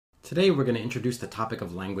Today we're going to introduce the topic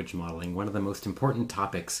of language modeling, one of the most important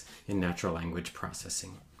topics in natural language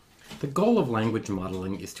processing. The goal of language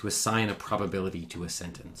modeling is to assign a probability to a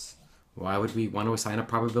sentence. Why would we want to assign a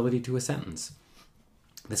probability to a sentence?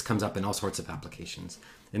 This comes up in all sorts of applications.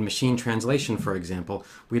 In machine translation, for example,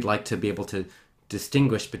 we'd like to be able to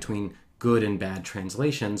distinguish between good and bad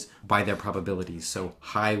translations by their probabilities. So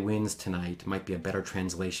high winds tonight might be a better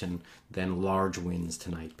translation than large winds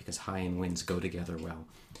tonight because high and winds go together well.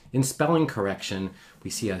 In spelling correction, we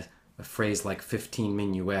see a phrase like 15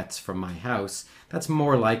 minuets from my house. That's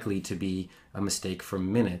more likely to be a mistake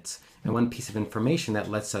from minutes. And one piece of information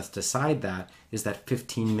that lets us decide that is that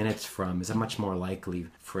 15 minutes from is a much more likely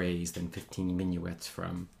phrase than 15 minuets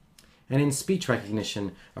from. And in speech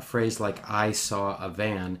recognition, a phrase like I saw a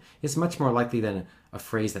van is much more likely than a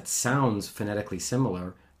phrase that sounds phonetically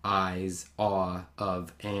similar, eyes, awe,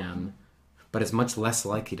 of, an, but is much less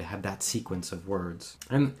likely to have that sequence of words.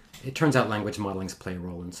 And it turns out language modelings play a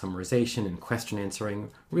role in summarization and question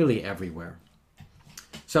answering, really everywhere.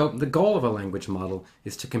 So the goal of a language model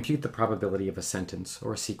is to compute the probability of a sentence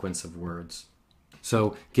or a sequence of words.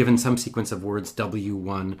 So given some sequence of words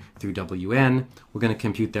W1 through Wn, we're going to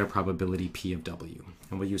compute their probability P of W.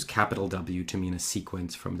 And we'll use capital W to mean a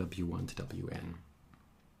sequence from W1 to Wn.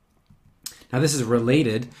 Now this is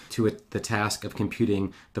related to the task of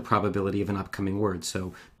computing the probability of an upcoming word.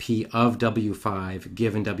 So P of W5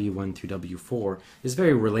 given W1 through W4 is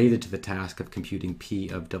very related to the task of computing P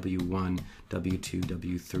of W1, W2,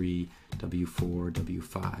 W3, W4,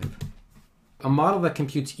 W5. A model that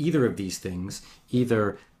computes either of these things,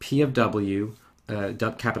 either P of W,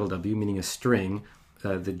 capital W, meaning a string,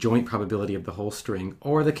 the joint probability of the whole string,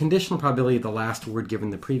 or the conditional probability of the last word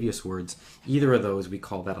given the previous words, either of those, we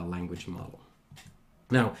call that a language model.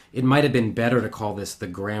 Now, it might have been better to call this the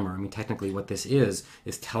grammar. I mean, technically what this is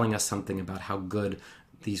telling us something about how good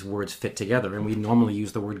these words fit together, and we normally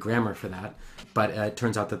use the word grammar for that, but it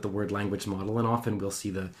turns out that the word language model, and often we'll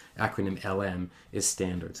see the acronym LM, is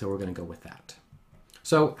standard, so we're going to go with that.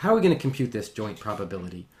 So how are we going to compute this joint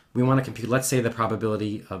probability? We want to compute, let's say, the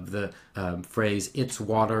probability of the phrase, its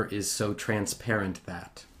water is so transparent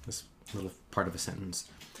that, this little part of a sentence.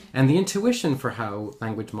 And the intuition for how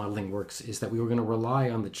language modeling works is that we were going to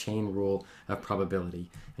rely on the chain rule of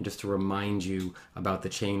probability. And just to remind you about the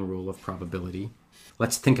chain rule of probability,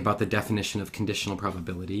 let's think about the definition of conditional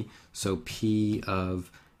probability. So P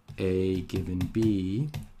of A given B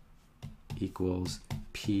equals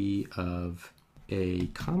P of A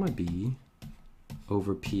comma B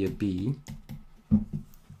over P of B.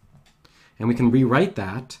 And we can rewrite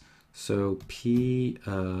that. So P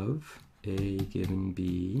of A given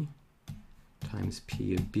B times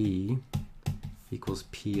P of B equals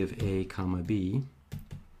P of A comma B,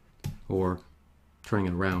 or turning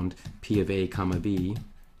it around, P of A comma B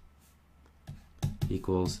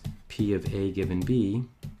equals P of A given B,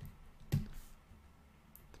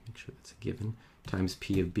 make sure that's a given, times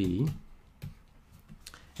P of B.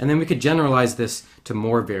 And then we could generalize this to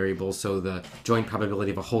more variables, so the joint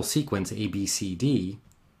probability of a whole sequence, A, B, C, D,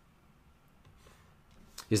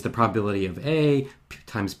 is the probability of A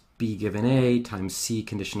times B given A times C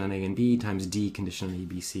conditioned on A and B times D conditioned on A,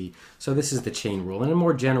 B, C. So this is the chain rule. In a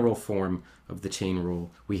more general form of the chain rule,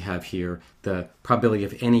 we have here the probability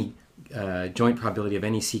of any joint probability of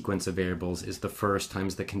any sequence of variables is the first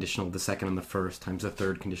times the conditional of the second on the first times the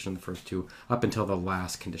third condition on the first two up until the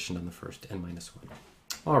last condition on the first n minus 1.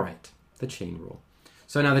 All right, the chain rule.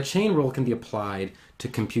 So now the chain rule can be applied to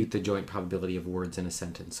compute the joint probability of words in a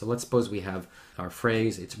sentence. So let's suppose we have our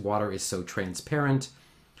phrase, its water is so transparent.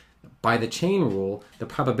 By the chain rule, the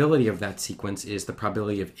probability of that sequence is the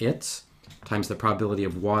probability of its times the probability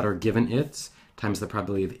of water given its times the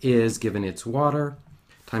probability of is given its water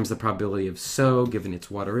times the probability of so given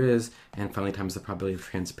its water is, and finally times the probability of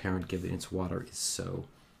transparent given its water is so.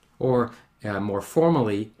 Or more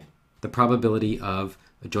formally, the probability of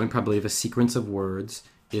a joint probability of a sequence of words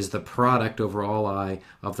is the product over all I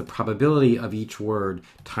of the probability of each word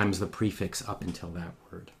times the prefix up until that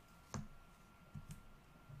word.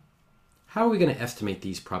 How are we going to estimate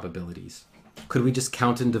these probabilities? Could we just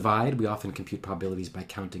count and divide? We often compute probabilities by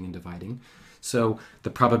counting and dividing. So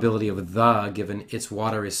the probability of the given its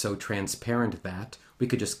water is so transparent that, we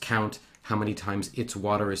could just count how many times its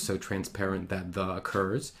water is so transparent that the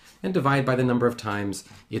occurs, and divide by the number of times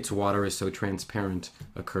its water is so transparent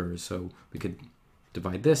occurs. So we could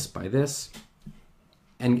divide this by this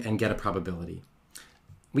and get a probability.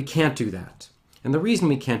 We can't do that. And the reason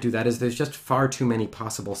we can't do that is there's just far too many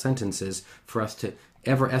possible sentences for us to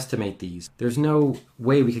ever estimate these. There's no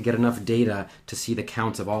way we could get enough data to see the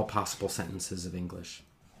counts of all possible sentences of English.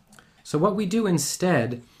 So what we do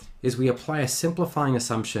instead is we apply a simplifying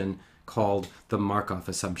assumption called the Markov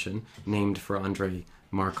assumption, named for Andrei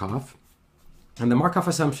Markov. And the Markov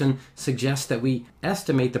assumption suggests that we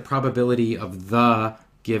estimate the probability of the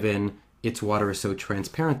given its water is so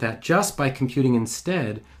transparent that just by computing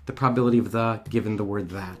instead the probability of the given the word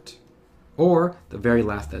that. Or the very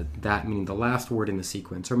last that meaning the last word in the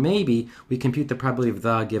sequence. Or maybe we compute the probability of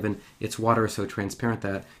the given its water is so transparent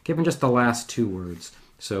that given just the last two words.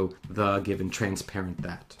 So the given transparent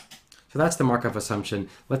that. So that's the Markov assumption.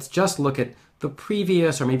 Let's just look at the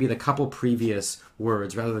previous or maybe the couple previous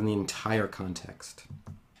words rather than the entire context.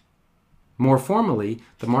 More formally,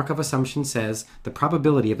 the Markov assumption says the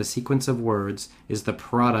probability of a sequence of words is the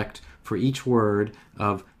product for each word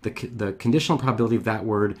of the conditional probability of that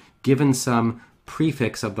word given some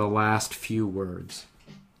prefix of the last few words.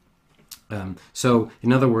 So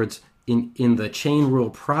in other words, in the chain rule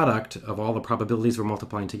product of all the probabilities we're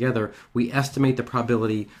multiplying together, we estimate the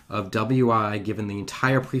probability of wi given the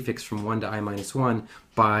entire prefix from 1 to I minus 1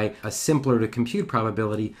 by a simpler to compute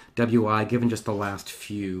probability wi given just the last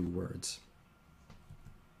few words.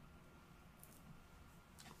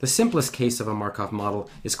 The simplest case of a Markov model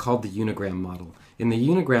is called the unigram model. In the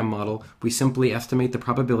unigram model, we simply estimate the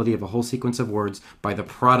probability of a whole sequence of words by the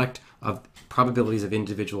product of probabilities of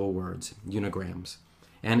individual words, unigrams.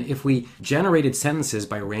 And if we generated sentences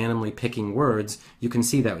by randomly picking words, you can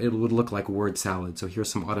see that it would look like word salad. So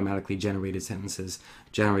here's some automatically generated sentences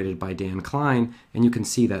generated by Dan Klein, and you can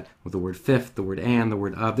see that with the word fifth, the word and, the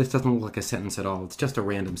word of, this doesn't look like a sentence at all. It's just a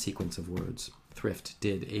random sequence of words. Thrift,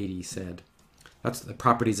 did, 80, said. That's the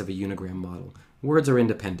properties of a unigram model. Words are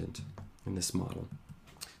independent in this model.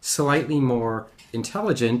 Slightly more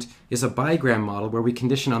intelligent is a bigram model where we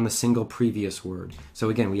condition on the single previous word. So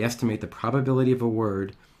again, we estimate the probability of a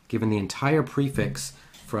word given the entire prefix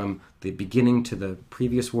from the beginning to the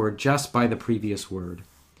previous word just by the previous word.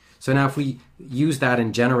 So now if we use that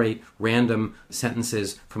and generate random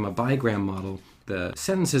sentences from a bigram model, the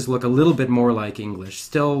sentences look a little bit more like English.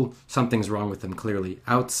 Still, something's wrong with them, clearly.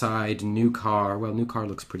 Outside, new car. Well, new car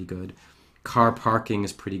looks pretty good. Car parking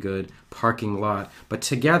is pretty good. Parking lot. But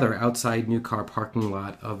together, outside, new car, parking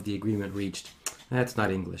lot of the agreement reached. That's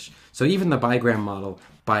not English. So even the bigram model,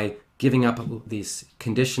 by giving up this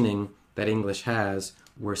conditioning that English has,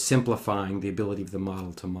 we're simplifying the ability of the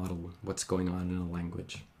model to model what's going on in a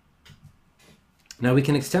language. Now we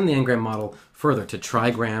can extend the n-gram model further to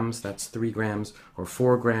trigrams, that's 3 grams, or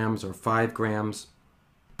 4 grams, or 5 grams.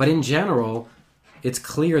 But in general, it's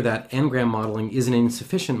clear that n-gram modeling is an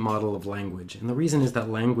insufficient model of language. And the reason is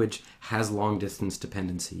that language has long-distance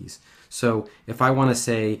dependencies. So if I want to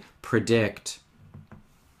say predict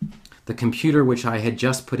the computer which I had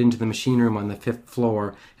just put into the machine room on the 5th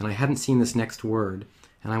floor, and I hadn't seen this next word,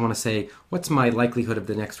 and I want to say, what's my likelihood of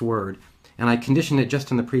the next word? And I condition it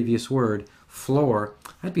just on the previous word, floor,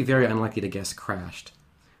 I'd be very unlikely to guess crashed.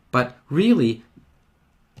 But really,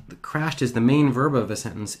 the crashed is the main verb of a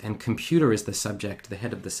sentence, and computer is the subject, the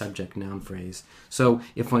head of the subject noun phrase. So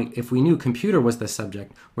if we knew computer was the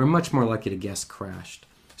subject, we're much more likely to guess crashed.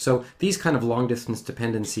 So these kind of long-distance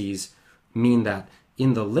dependencies mean that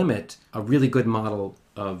in the limit, a really good model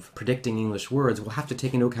of predicting English words will have to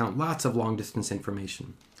take into account lots of long-distance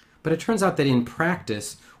information. But it turns out that in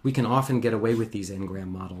practice, we can often get away with these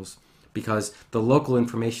n-gram models because the local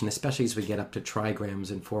information, especially as we get up to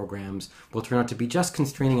trigrams and 4 grams, will turn out to be just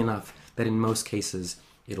constraining enough that in most cases,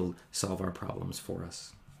 it'll solve our problems for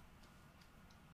us.